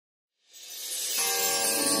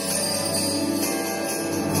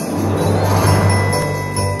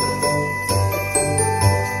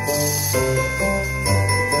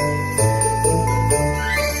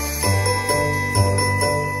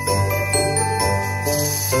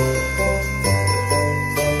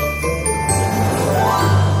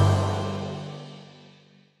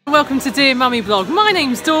welcome to Dear Mummy Blog. My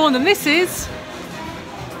name's Dawn and this is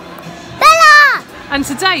Bella! And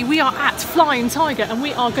today we are at Flying Tiger and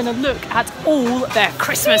we are going to look at all their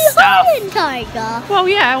Christmas stuff. Flying Tiger? Well,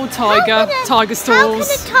 yeah, all tiger stores. How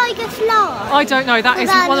can a tiger fly? I don't know, that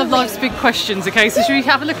is one of life's big questions, okay? So should we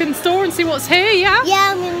have a look in the store and see what's here, yeah?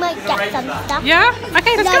 Yeah, we might get some stuff. Yeah?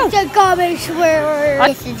 Okay, let's go. The garbage where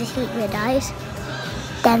this is the sweet red eyes.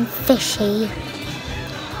 Then fishy.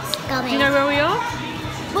 Do you know where we are?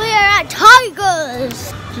 We are at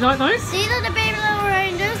Tigers. Do you like those? These are the baby little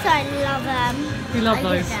reindeers. I love them. We love I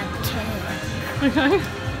those. Them too. Okay.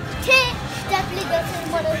 Tick definitely goes in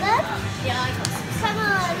one of them. Yeah, I got some. Come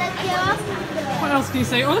on, let's go up. What else can you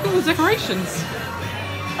say? Oh, look at all the decorations.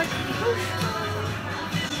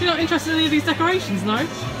 You're not interested in any of these decorations, no?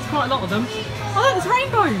 There's quite a lot of them. Oh, look, there's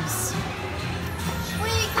rainbows. We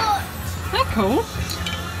got. They're cool.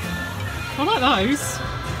 I like those.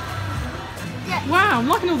 Yeah. Wow, I'm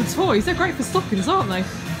liking all the toys. They're great for stockings, aren't they?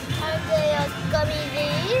 And they are gummy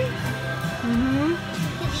bears.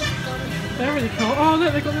 They're really cool. Oh,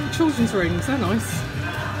 look, they've got little children's rings. They're nice.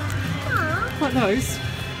 Aww. Like those.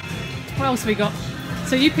 What else have we got?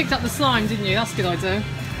 So you picked up the slime, didn't you? That's a good idea.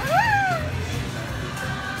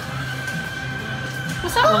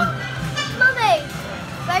 What's that one? Mummy,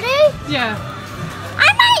 ready? Yeah.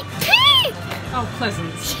 I might poop! Oh,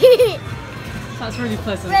 pleasant. That's really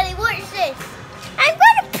pleasant. Ready, watch this. I'm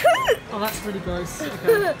gonna poop! Oh, that's really gross.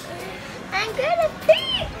 Okay. I'm gonna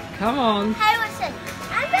poop! Come on. Hey, what's this?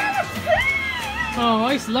 I'm gonna poop! Oh,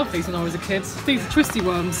 I used to love these when I was a kid. These are twisty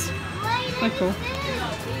worms. Wait, They're cool.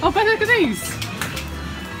 Oh, Ben, look at these.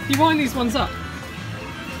 You wind these ones up.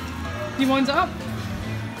 You wind it up?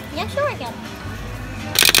 Yeah, sure I can.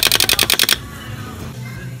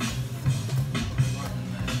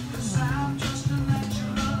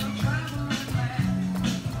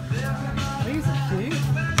 These are cute.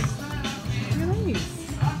 Look at these.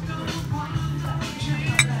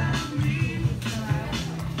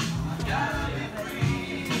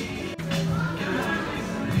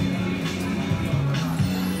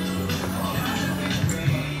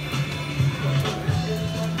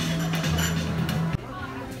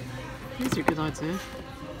 These are a good idea.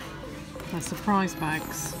 They're surprise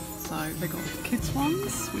bags. So they've got kids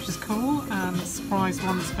ones, which is cool, and surprise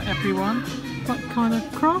ones for everyone. Like kind of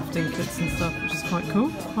crafting kits and stuff, which is quite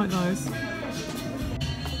cool. Like those.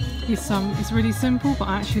 It's really simple, but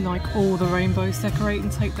I actually like all the rainbows decorating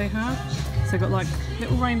tape they have. So they've got like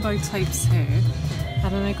little rainbow tapes here,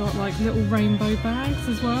 and then they've got like little rainbow bags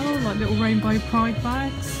as well, like little rainbow pride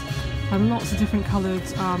bags, and lots of different coloured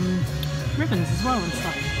ribbons as well and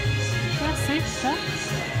stuff. Yeah, see, there.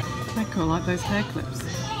 They're cool, like those hair clips.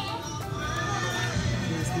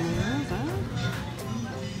 There's more there.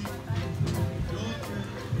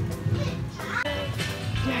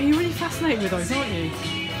 Yeah, you're really fascinated with those, aren't you?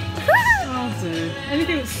 Oh dear.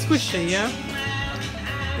 Anything that's squishy, yeah?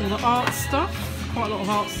 All the art stuff. Quite a lot of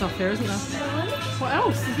art stuff here, isn't there? What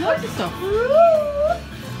else? There's loads of stuff.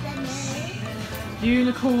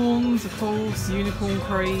 Unicorns, of course, unicorn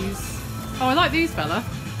craze. Oh, I like these, Bella.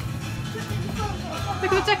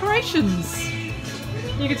 Look at the decorations.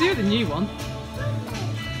 You could do with a new one.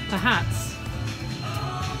 The hats.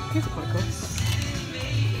 These are quite cool.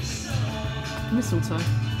 Mistletoe.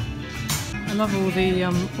 I love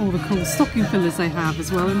all the cool stocking fillers they have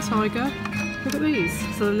as well in Tiger. Look at these.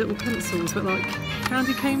 So they're little pencils, but like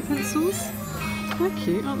candy cane pencils. They're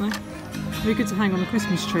cute, aren't they? They're good to hang on the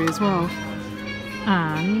Christmas tree as well.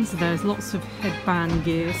 And there's lots of headband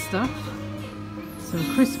gear stuff.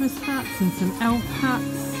 Some Christmas hats and some elf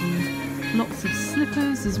hats and lots of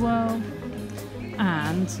slippers as well,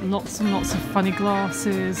 and lots of funny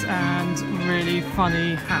glasses and really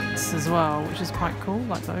funny hats as well, which is quite cool,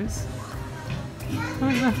 like those. Oh,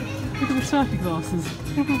 look at the turkey glasses.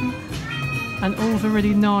 And all the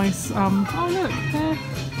really nice oh look,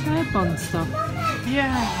 hair bun stuff.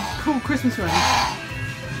 Yeah, cool Christmas ready.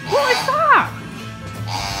 What is that?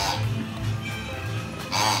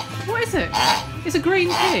 What is it? It's a green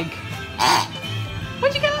pig.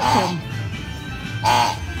 Where'd you get that from?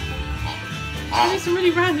 There's some really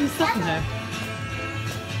random stuff in there.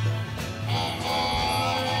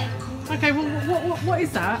 Okay, well, what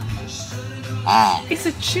is that? It's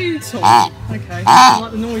a chew toy. Okay, I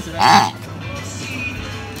like the noise of it.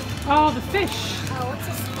 Oh, the fish. Oh, what's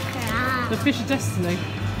this crab? The fish of destiny.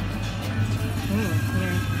 Oh,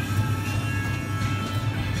 yeah.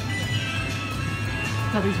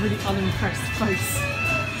 Daddy's really unimpressed face.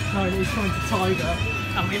 No, he's trying to Tiger,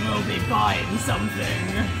 and we will be buying something.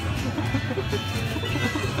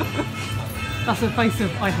 That's a face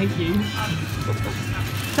of I hate you.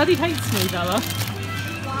 Daddy hates me, Bella.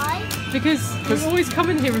 Why? Because we always come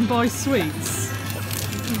in here and buy sweets.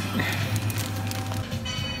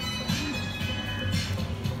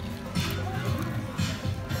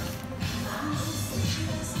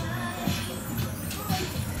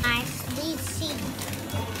 My sweet sheep.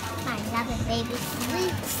 I love it, baby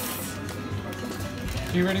sweets.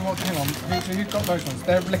 Do you really want to, hang on, who's got those ones?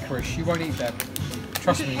 They're licorice, you won't eat them.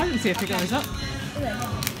 Trust me. I didn't see if you got those up.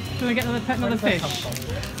 Do we get another Where did they fish? come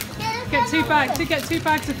from? Get two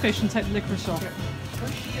bags of fish and take the licorice off.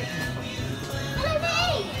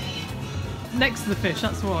 Next to the fish,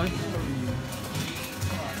 that's why.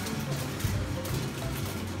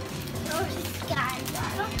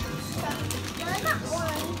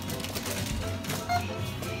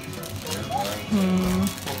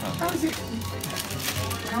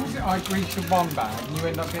 How is it I agreed to one bag and you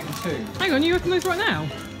end up getting two? Hang on, you open those right now?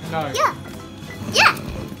 No. Yeah. Yeah.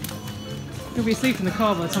 You'll be asleep in the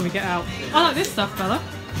car by the time we get out. I like this stuff, Bella.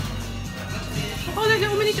 Oh, they're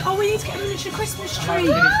little miniature. Oh, we need to get a miniature Christmas tree.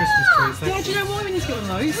 Mini Christmas trees. Yeah, do you know why we need to get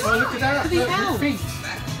one of those? Oh, look at that. For the Look, elves. feet.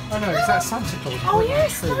 Oh no, is that Santa Claus? Oh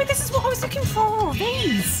yes, no, this is what I was looking for.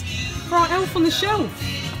 These for our elf on the shelf.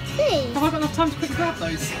 See? Have I got enough time to quickly grab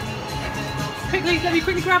those? Quickly, let me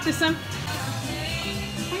quickly grab this then.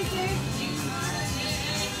 Thank you.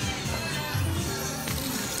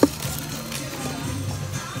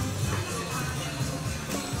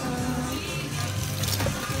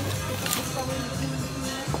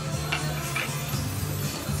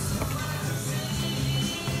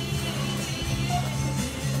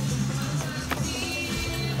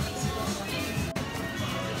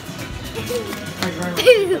 Thank you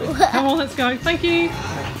very much. Come on, let's go. Thank you.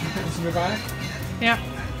 Put this in the bag. Yeah.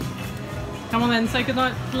 Come on then, say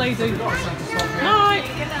goodnight, lady. We've got a Santa sock here. Night.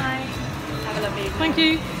 Good night. Have a lovely evening. Thank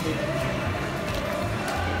you.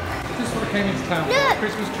 Just what I came into town for. Look.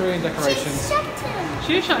 Christmas tree and decorations.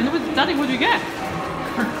 She's shutting. Daddy, what do we get?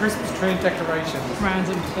 Christmas tree and decorations.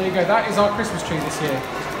 Random. There you go, that is our Christmas tree this year.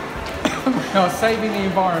 We are saving the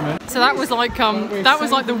environment. So that was like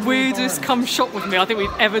the weirdest come shop with me I think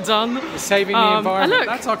we've ever done. We're saving the and environment. look.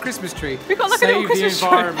 That's our Christmas tree. We've got like Save a little Christmas the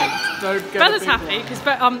tree. environment. Don't get Bella's a big happy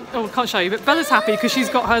one. because I can't show you, but Bella's happy because she's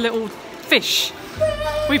got her little fish.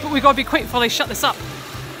 We've got to be quick before they shut this up.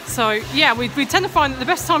 So yeah, we tend to find that the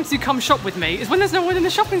best time to come shop with me is when there's no one in the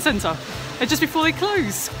shopping centre, and just before they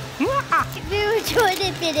close. If you enjoyed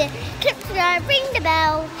the video, click subscribe, ring the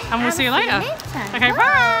bell. And we'll see you later. next time. Okay,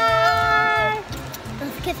 bye.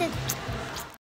 Don't forget to